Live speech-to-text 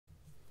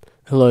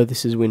Hello,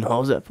 this is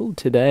WinHolesApple.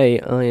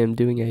 Today I am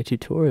doing a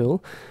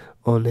tutorial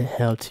on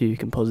how to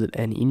composite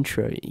an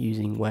intro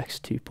using Wax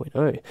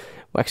 2.0.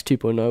 Wax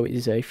 2.0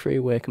 is a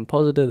freeware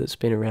compositor that's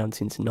been around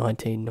since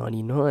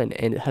 1999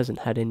 and it hasn't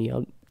had any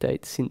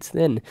updates since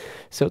then.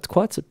 So it's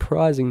quite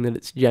surprising that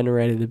it's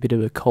generated a bit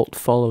of a cult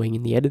following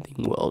in the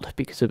editing world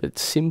because of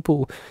its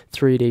simple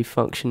 3D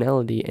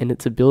functionality and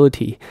its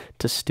ability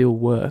to still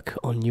work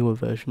on newer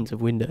versions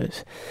of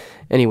Windows.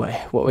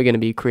 Anyway, what we're going to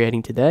be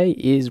creating today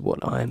is what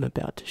I'm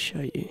about to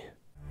show you.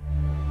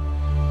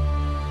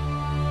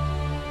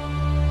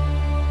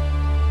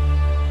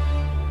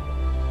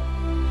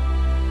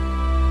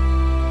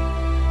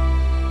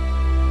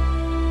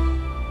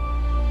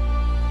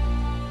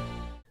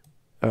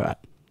 Alright,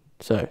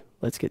 so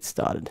let's get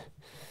started.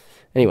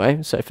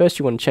 Anyway, so first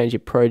you want to change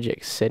your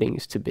project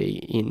settings to be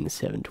in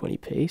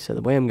 720p. So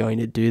the way I'm going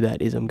to do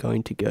that is I'm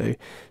going to go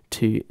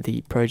to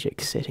the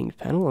project settings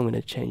panel. I'm going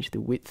to change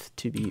the width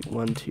to be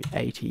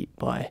 1280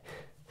 by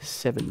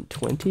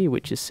 720,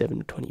 which is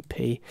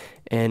 720p,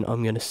 and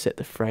I'm going to set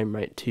the frame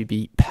rate to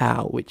be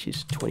PAL, which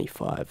is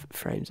 25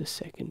 frames a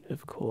second,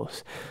 of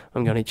course.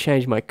 I'm going to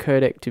change my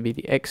codec to be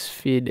the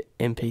XFID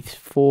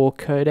MP4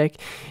 codec.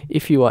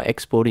 If you are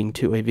exporting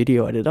to a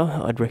video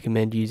editor, I'd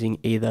recommend using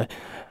either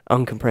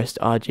uncompressed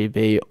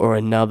RGB or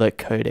another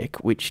codec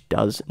which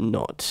does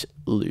not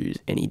lose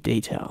any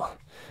detail.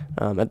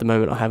 At the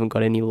moment I haven't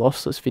got any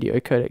lossless video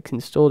codecs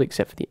installed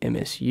except for the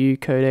MSU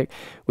codec,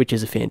 which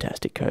is a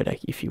fantastic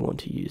codec if you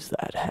want to use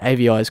that.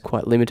 AVI is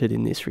quite limited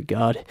in this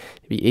regard.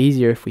 It'd be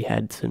easier if we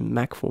had some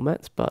Mac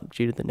formats, but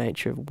due to the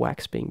nature of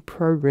Wax being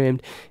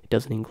programmed, it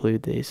doesn't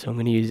include these. So I'm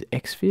going to use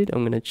XFID.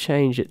 I'm going to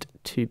change it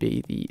to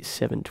be the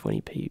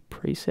 720p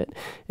preset,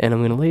 and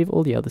I'm going to leave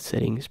all the other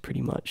settings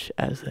pretty much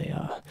as they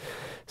are.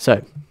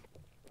 So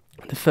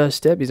the first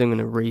step is I'm going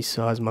to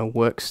resize my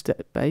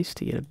workspace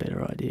to get a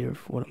better idea of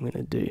what I'm going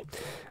to do.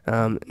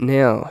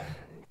 Now,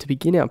 to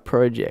begin our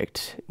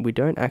project, we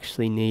don't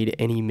actually need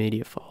any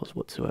media files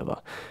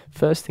whatsoever.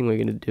 First thing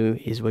we're going to do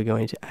is we're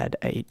going to add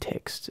a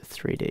text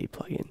 3D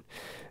plugin.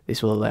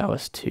 This will allow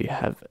us to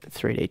have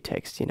 3D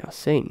text in our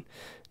scene.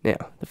 Now,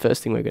 the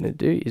first thing we're going to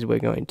do is we're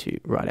going to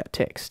write our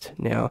text.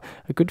 Now,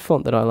 a good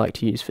font that I like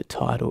to use for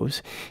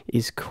titles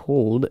is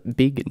called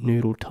Big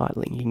Noodle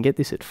Titling. You can get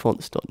this at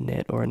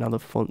fonts.net or another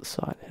font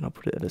site, and I'll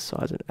put it at a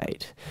size of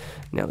 8.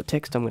 Now, the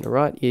text I'm going to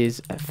write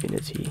is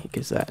Affinity,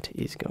 because that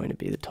is going to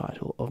be the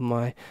title of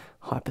my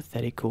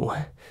hypothetical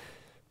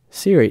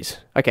series.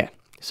 Okay,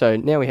 so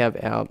now we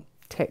have our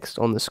text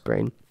on the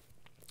screen.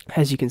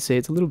 As you can see,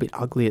 it's a little bit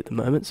ugly at the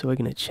moment, so we're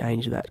going to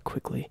change that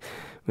quickly.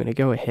 We're going to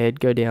go ahead,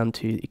 go down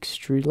to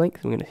extrude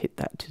length. I'm going to hit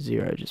that to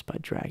 0 just by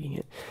dragging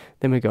it.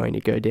 Then we're going to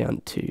go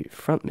down to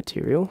front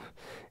material,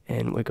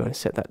 and we're going to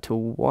set that to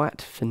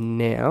white for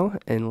now,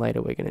 and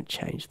later we're going to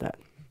change that.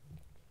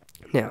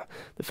 Now,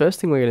 the first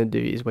thing we're going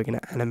to do is we're going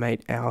to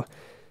animate our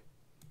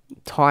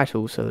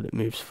title so that it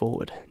moves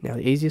forward. Now,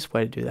 the easiest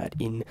way to do that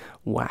in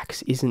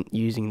Wax isn't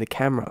using the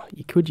camera.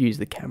 You could use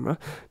the camera,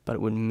 but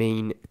it would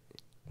mean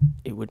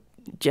it would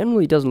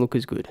generally doesn't look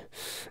as good.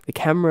 The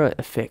camera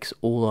affects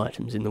all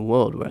items in the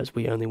world, whereas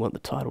we only want the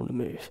title to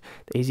move.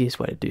 The easiest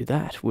way to do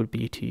that would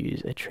be to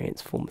use a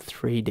Transform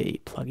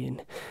 3D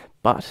plugin.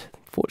 But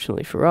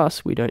fortunately for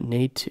us, we don't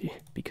need to,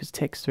 because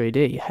Text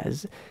 3D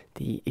has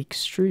the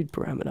extrude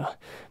parameter.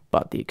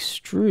 But the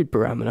extrude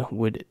parameter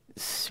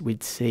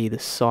we'd see the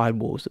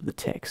sidewalls of the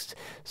text.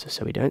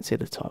 So we don't see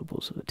the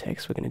sidewalls of the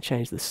text. We're going to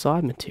change the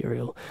side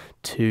material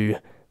to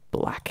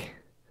black.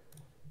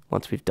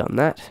 Once we've done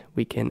that,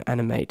 we can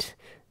animate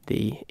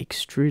the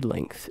extrude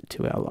length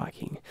to our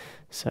liking.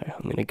 So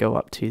I'm going to go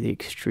up to the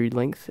extrude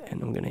length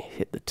and I'm going to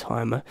hit the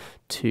timer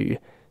to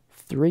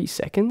 3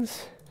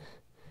 seconds.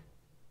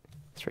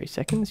 3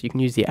 seconds. You can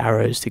use the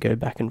arrows to go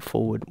back and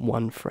forward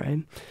 1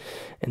 frame.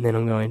 And then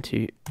I'm going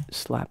to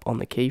slap on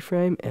the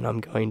keyframe and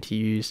I'm going to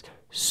use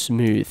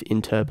smooth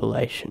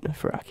interpolation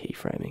for our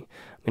keyframing.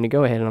 I'm going to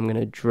go ahead and I'm going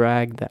to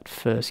drag that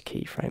first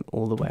keyframe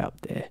all the way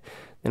up there.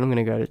 Then I'm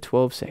going to go to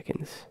 12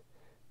 seconds.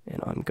 And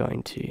I'm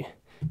going to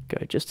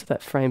go just to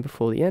that frame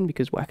before the end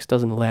because Wax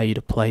doesn't allow you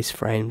to place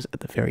frames at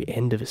the very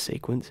end of a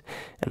sequence.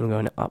 And I'm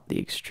going to up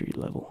the extrude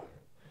level.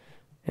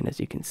 And as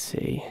you can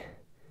see,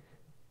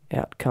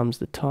 out comes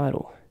the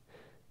title.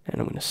 And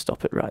I'm going to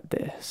stop it right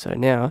there. So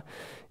now,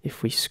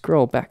 if we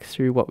scroll back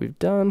through what we've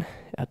done,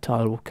 our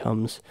title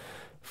comes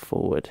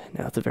forward.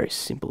 Now, it's a very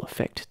simple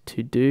effect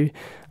to do.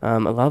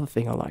 Another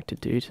thing I like to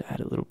do to add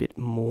a little bit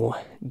more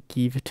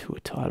give to a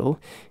title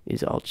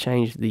is I'll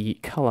change the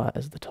color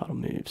as the title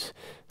moves.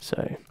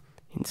 So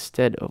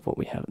instead of what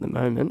we have at the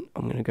moment,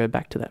 I'm going to go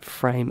back to that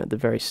frame at the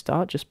very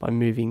start just by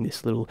moving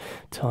this little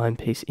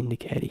timepiece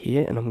indicator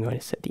here, and I'm going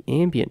to set the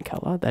ambient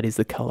color. That is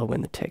the color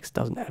when the text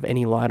doesn't have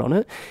any light on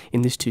it.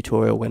 In this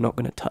tutorial, we're not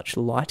going to touch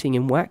lighting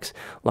in Wax.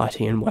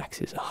 Lighting in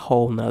Wax is a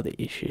whole nother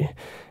issue,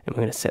 and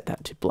we're going to set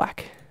that to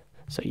black.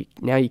 So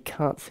now you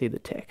can't see the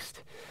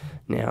text.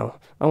 Now,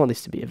 I want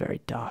this to be a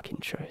very dark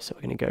intro, so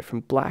we're going to go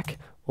from black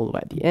all the way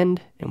at the end,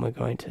 and we're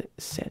going to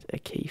set a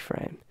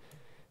keyframe.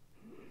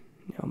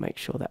 Now make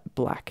sure that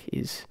black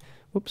is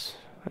whoops,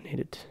 I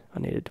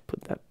needed to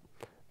put that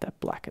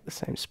black at the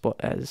same spot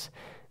as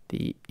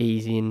the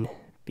ease in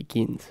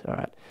begins. All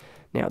right.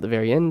 Now at the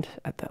very end,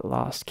 at that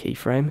last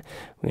keyframe,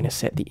 we're going to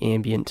set the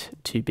ambient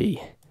to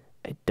be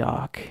a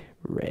dark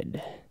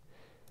red.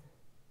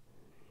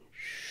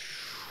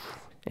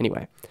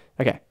 Anyway,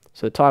 okay,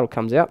 so the title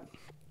comes out.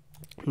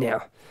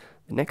 Now,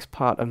 the next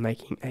part of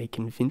making a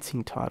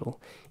convincing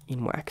title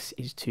in Wax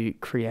is to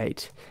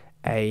create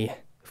a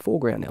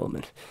foreground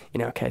element.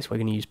 In our case, we're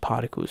going to use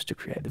particles to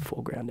create the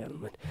foreground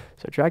element.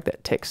 So drag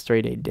that text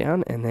 3D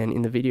down, and then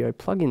in the video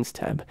plugins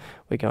tab,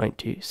 we're going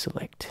to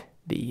select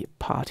the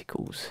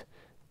particles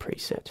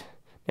preset.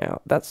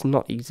 Now, that's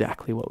not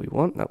exactly what we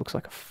want. That looks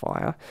like a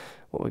fire.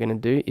 What we're going to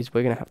do is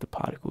we're going to have the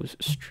particles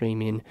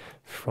stream in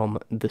from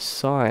the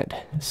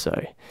side. So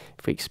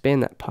if we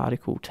expand that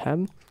particle tab,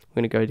 we're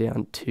going to go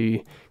down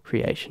to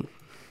creation.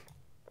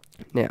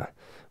 Now,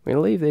 we're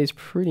going to leave these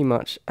pretty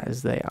much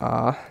as they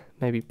are.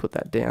 Maybe put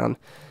that down,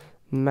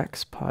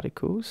 max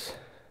particles.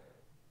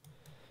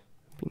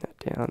 Bring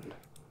that down.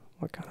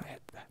 Why can't I add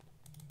that?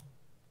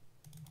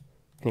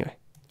 Anyway,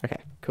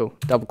 okay, cool.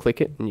 Double click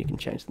it and you can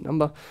change the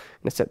number. I'm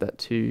going to set that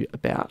to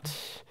about,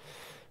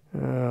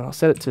 I'll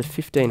set it to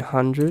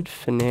 1500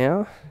 for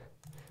now.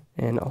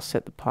 And I'll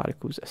set the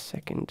particles a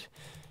second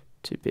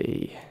to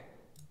be,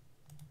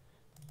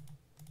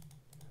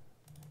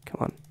 come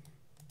on.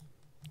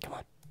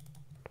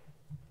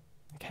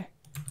 Okay.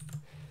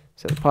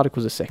 So the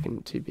particles a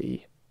second to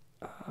be,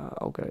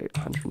 I'll go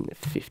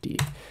 150.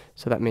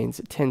 So that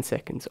means 10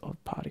 seconds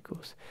of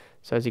particles.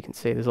 So as you can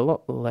see, there's a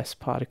lot less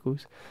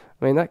particles.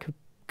 I mean, that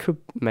could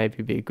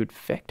maybe be a good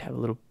effect, have a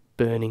little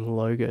burning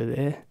logo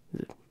there.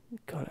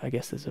 I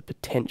guess there's a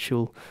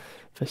potential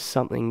for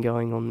something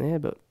going on there,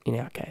 but in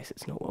our case,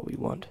 it's not what we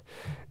want.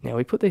 Now,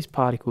 we put these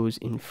particles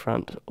in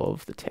front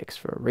of the text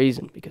for a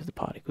reason, because the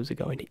particles are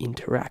going to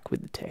interact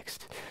with the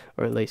text,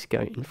 or at least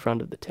go in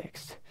front of the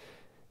text.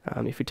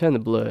 If we turn the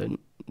blur,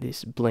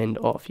 this blend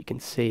off, you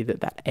can see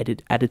that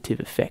additive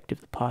effect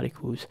of the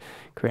particles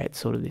creates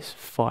sort of this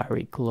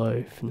fiery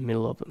glow from the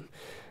middle of them.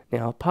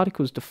 Now,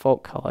 particles'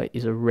 default color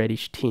is a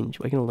reddish tinge.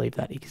 We're going to leave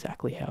that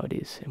exactly how it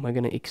is, and we're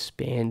going to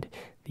expand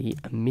the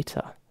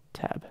emitter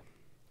tab.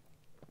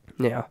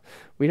 Now,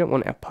 we don't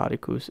want our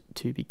particles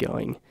to be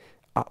going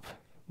up.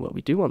 Well,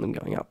 we do want them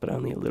going up, but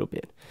only a little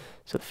bit.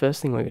 So the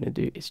first thing we're going to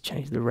do is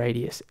change the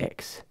radius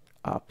X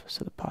up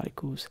so the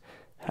particles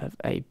have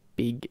a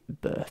big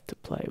berth to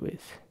play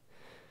with.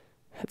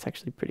 That's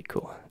actually pretty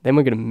cool. Then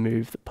we're going to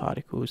move the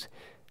particles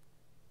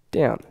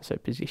down. So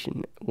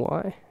position Y,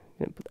 I'm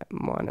going to put that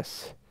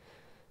minus.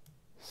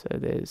 So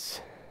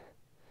there's,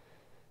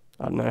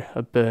 I don't know,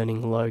 a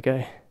burning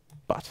logo,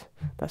 but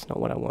that's not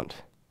what I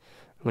want.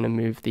 I'm going to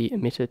move the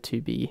emitter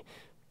to be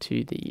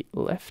to the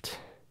left.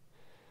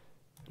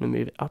 I'm going to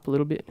move it up a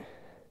little bit.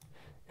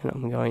 And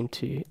I'm going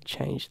to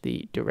change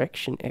the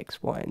direction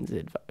X, Y, and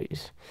Z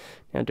values.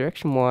 Now,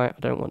 direction Y, I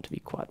don't want to be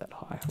quite that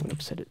high. I'm going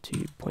to set it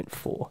to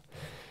 0.4.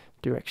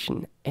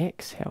 Direction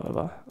X,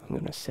 however, I'm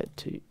going to set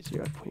to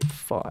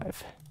 0.5.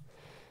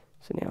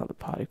 So now the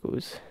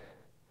particles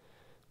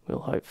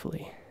will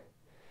hopefully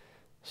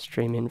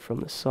stream in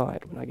from the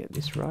side when I get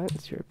this right,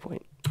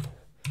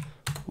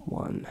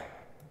 0.1.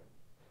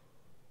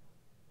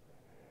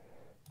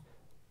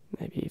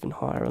 Maybe even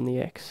higher on the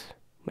X.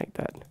 Make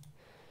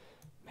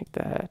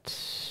that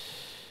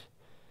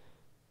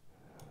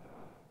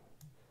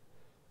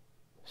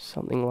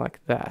something like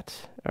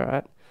that. All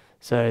right.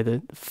 So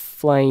the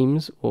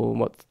flames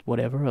or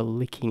whatever are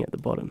licking at the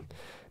bottom.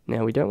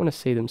 Now we don't want to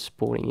see them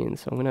spawning in,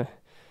 so I'm going to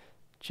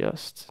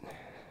just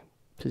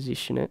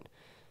position it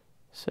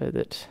so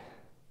that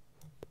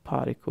the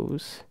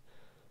particles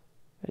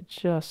are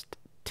just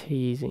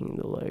teasing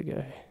the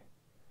logo.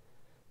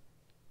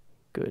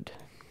 Good.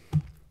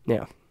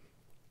 Now,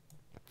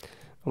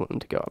 I want them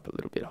to go up a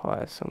little bit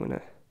higher, so I'm going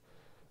to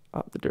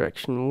up the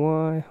direction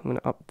Y, I'm going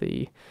to up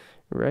the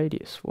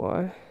radius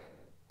Y,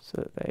 so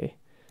that they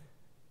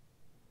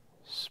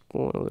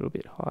spawn a little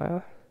bit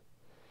higher.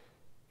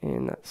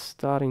 And that's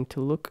starting to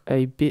look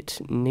a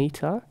bit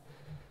neater.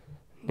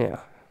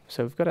 Now,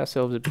 so we've got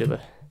ourselves a bit of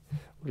a,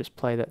 we'll just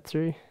play that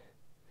through.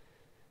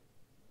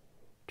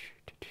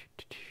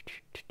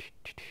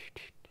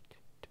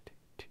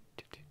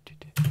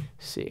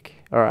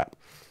 Sick. Alright.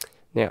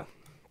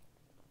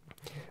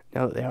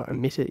 Now that our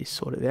emitter is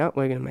sorted out,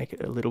 we're going to make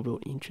it a little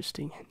bit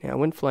interesting. Now,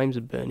 when flames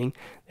are burning,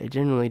 they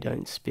generally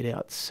don't spit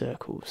out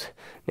circles.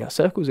 Now,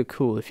 circles are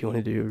cool if you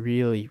want to do a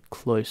really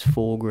close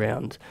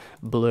foreground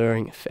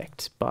blurring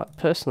effect, but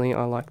personally,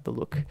 I like the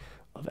look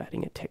of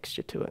adding a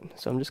texture to it.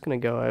 So I'm just going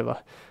to go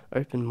over,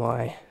 open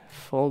my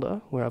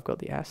folder where I've got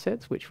the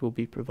assets, which will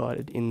be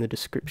provided in the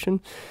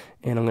description,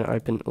 and I'm going to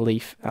open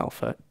leaf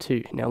alpha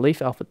 2. Now,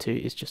 leaf alpha 2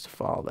 is just a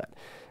file that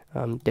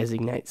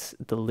designates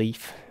the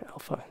leaf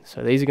alpha.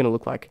 So these are going to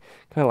look like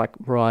kind of like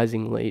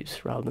rising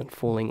leaves rather than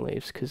falling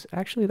leaves, because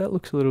actually that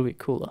looks a little bit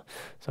cooler.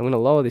 So I'm going to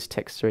lower this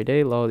text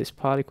 3D, lower this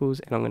particles,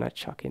 and I'm going to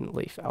chuck in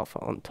leaf alpha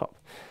on top.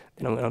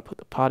 Then I'm going to put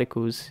the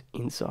particles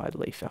inside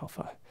leaf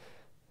alpha.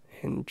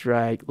 and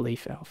drag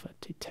leaf alpha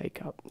to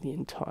take up the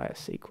entire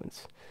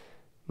sequence.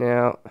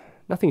 Now,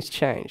 nothing's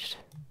changed.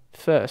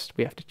 First,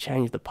 we have to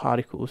change the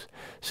particles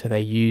so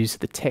they use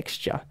the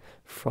texture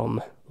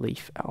from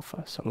leaf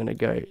alpha. So I'm going to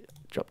go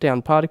drop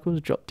down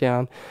particles, drop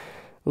down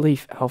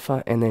leaf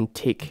alpha, and then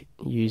tick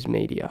use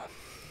media.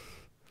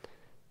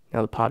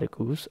 Now the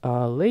particles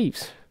are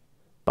leaves,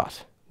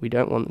 but we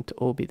don't want them to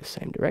all be the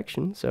same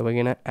direction, so we're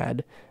going to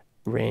add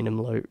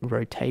random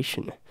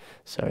rotation.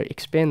 So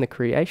expand the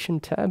creation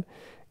tab,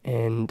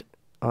 and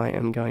I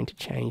am going to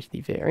change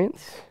the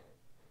variance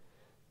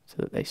so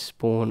that they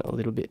spawn a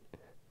little bit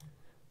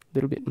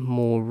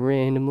more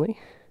randomly.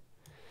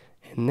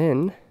 And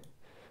then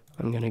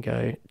I'm going to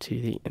go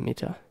to the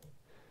emitter,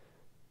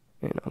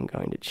 and I'm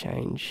going to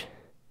change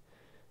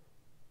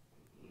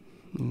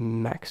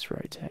max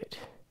rotate.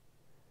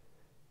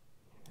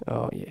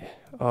 Oh yeah,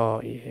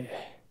 oh yeah,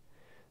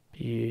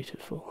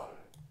 beautiful.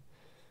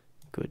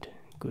 Good,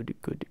 good,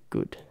 good,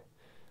 good.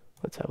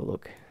 Let's have a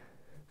look.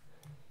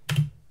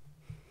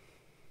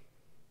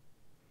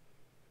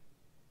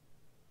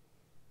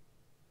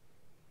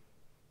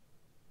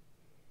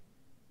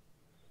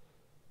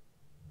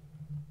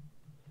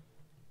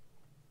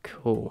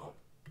 Cool.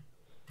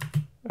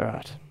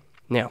 Alright,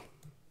 now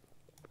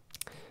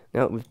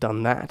that we've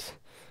done that,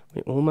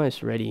 we're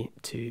almost ready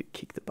to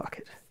kick the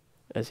bucket,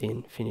 as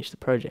in finish the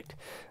project.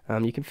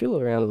 You can fiddle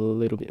around a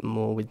little bit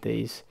more with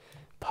these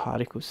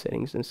particle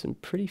settings. There's some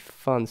pretty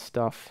fun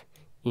stuff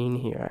in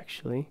here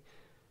actually.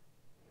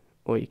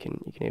 Or you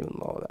can even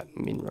lower that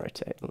min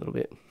rotate a little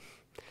bit,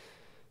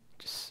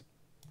 just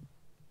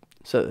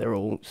so that they're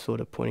all sort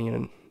of pointing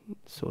in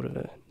sort of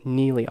a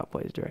nearly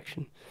upwards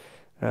direction.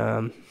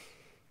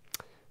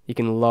 You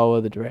can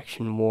lower the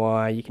direction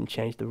Y, you can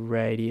change the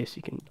radius,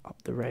 you can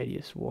up the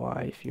radius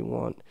Y if you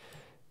want,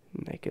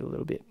 make it a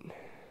little bit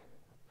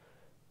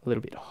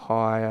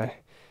higher.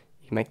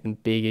 You can make them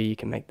bigger, you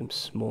can make them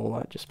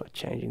smaller just by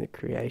changing the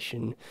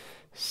creation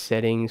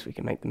settings. We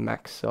can make the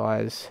max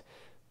size,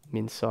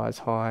 min size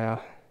higher,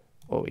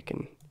 or we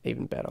can,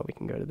 even better, we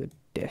can go to the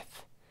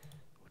death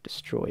or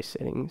destroy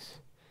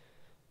settings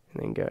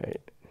and then go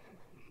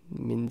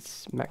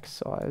max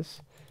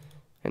size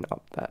and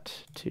up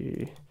that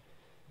to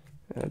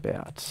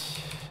about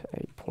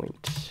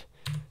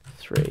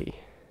 8.3.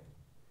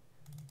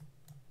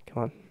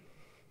 Come on.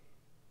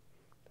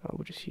 Oh,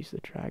 we'll just use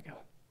the dragger.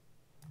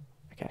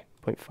 Okay,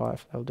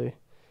 0.5, that'll do.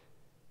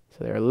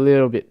 So they're a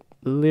little bit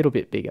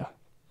bigger.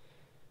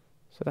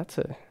 So that's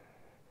a,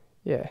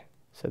 yeah.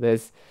 So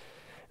there's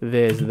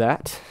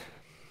that.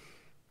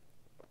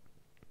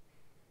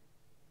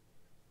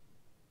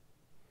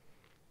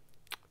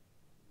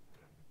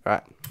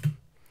 Right.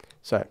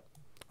 So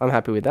I'm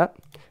happy with that.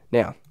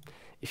 Now,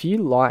 if you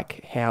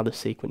like how the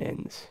sequence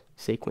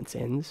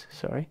ends,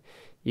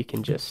 you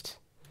can just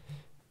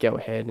go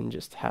ahead and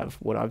just have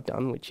what I've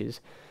done, which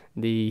is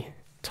the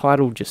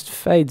title just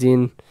fades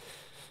in,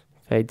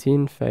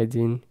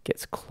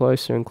 gets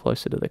closer and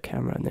closer to the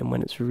camera, and then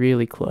when it's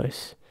really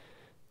close,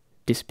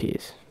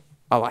 disappears.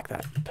 I like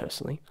that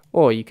personally.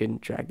 Or you can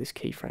drag this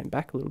keyframe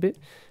back a little bit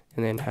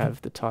and then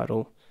have the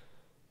title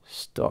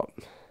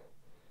stop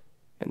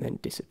and then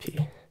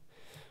disappear.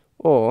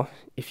 Or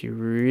if you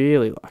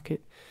really like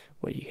it,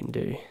 what you can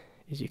do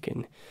is you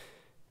can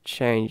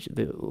change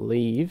the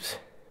leaves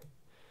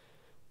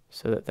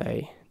so that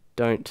they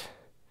don't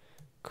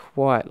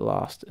quite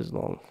last as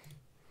long.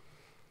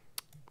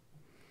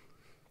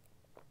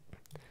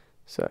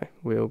 So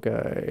we'll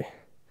go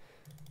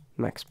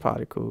max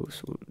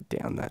particles, we'll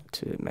down that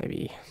to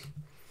maybe,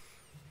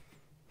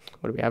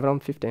 what do we have it on,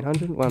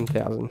 1500,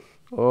 1000,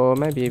 or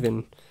maybe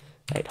even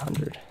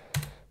 800.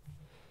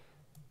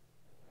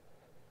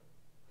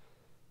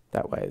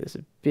 That way there's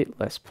a bit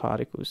less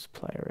particles to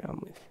play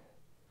around with.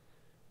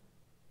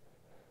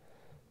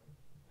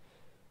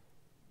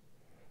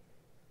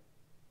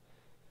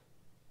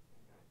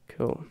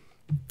 Cool.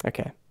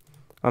 Okay,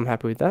 I'm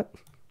happy with that.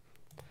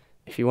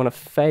 If you want to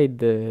fade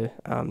the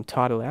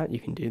title out, you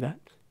can do that.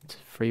 It's a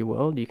free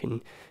world. You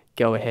can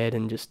go ahead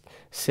and just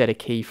set a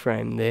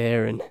keyframe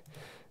there and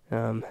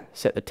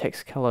set the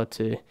text color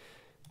to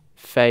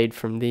fade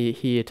from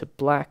here to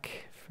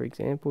black, for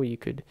example. You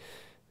could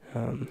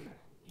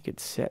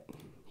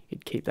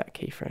keep that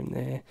keyframe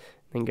there,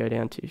 then go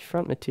down to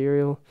front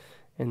material,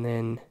 and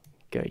then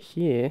go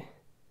here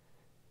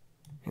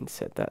and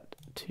set that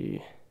to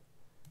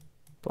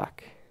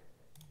black.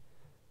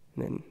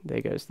 And then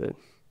there goes the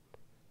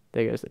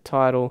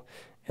title,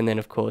 and then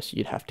of course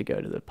you'd have to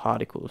go to the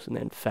particles and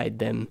then fade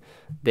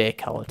their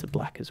color to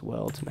black as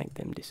well to make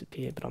them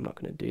disappear, but I'm not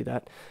going to do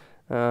that.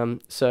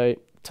 So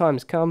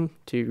time's come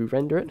to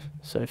render it.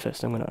 So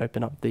first I'm going to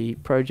open up the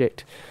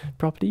project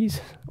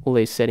properties. All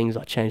these settings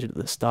I changed at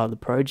the start of the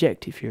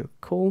project, if you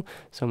recall,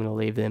 so I'm going to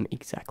leave them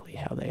exactly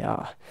how they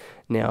are.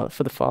 Now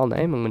for the file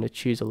name, I'm going to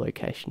choose a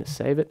location to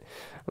save it.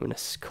 I'm going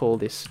to call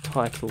this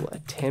title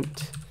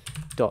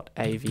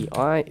attempt.avi.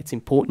 It's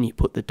important you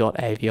put the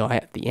 .avi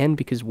at the end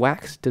because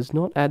Wax does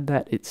not add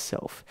that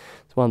itself.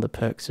 It's one of the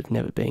perks of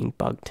never being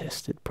bug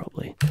tested,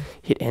 probably.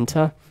 Hit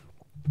enter.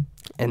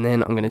 And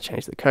then I'm going to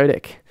change the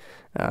codec.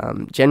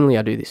 Generally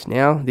I do this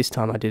now. This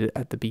time I did it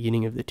at the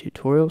beginning of the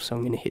tutorial, so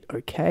I'm going to hit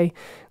OK,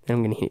 then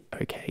I'm going to hit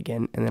OK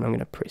again, and then I'm going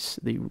to press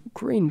the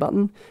green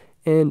button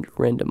and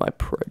render my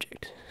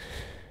project.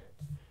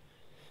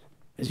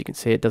 As you can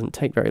see, it doesn't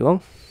take very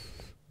long.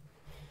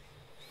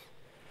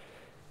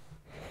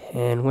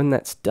 And when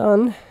that's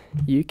done,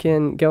 you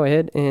can go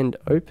ahead and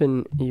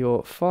open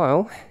your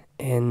file,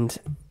 and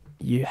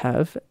you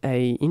have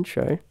a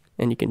intro,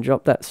 and you can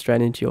drop that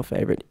straight into your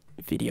favorite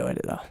video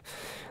editor.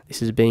 This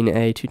has been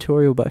a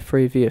tutorial by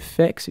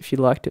FreeVFX. If you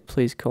liked it,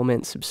 please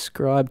comment,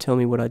 subscribe, tell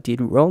me what I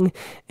did wrong,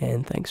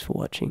 and thanks for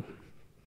watching.